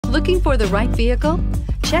Looking for the right vehicle?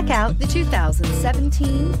 Check out the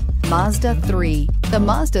 2017 Mazda 3. The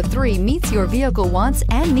Mazda 3 meets your vehicle wants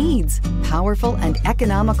and needs. Powerful and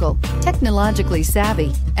economical, technologically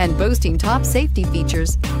savvy, and boasting top safety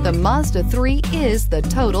features, the Mazda 3 is the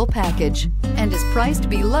total package and is priced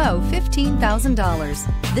below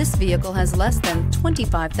 $15,000. This vehicle has less than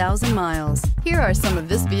 25,000 miles. Here are some of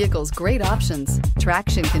this vehicle's great options: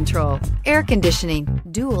 traction control, air conditioning,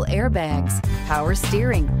 dual airbags, power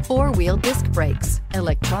steering, four-wheel disc brakes,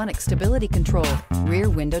 electronic stability control, rear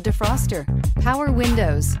window defroster, power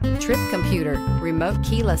windows, trip computer, remote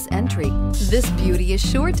keyless entry. This beauty is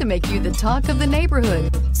sure to make you the talk of the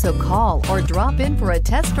neighborhood. So call or drop in for a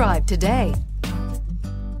test drive today.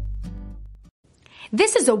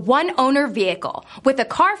 This is a one-owner vehicle with a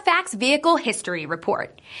Carfax Vehicle History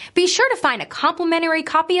Report. Be sure to find a complimentary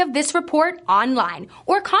copy of this report online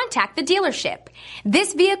or contact the dealership.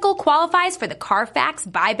 This vehicle qualifies for the Carfax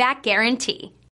Buyback Guarantee.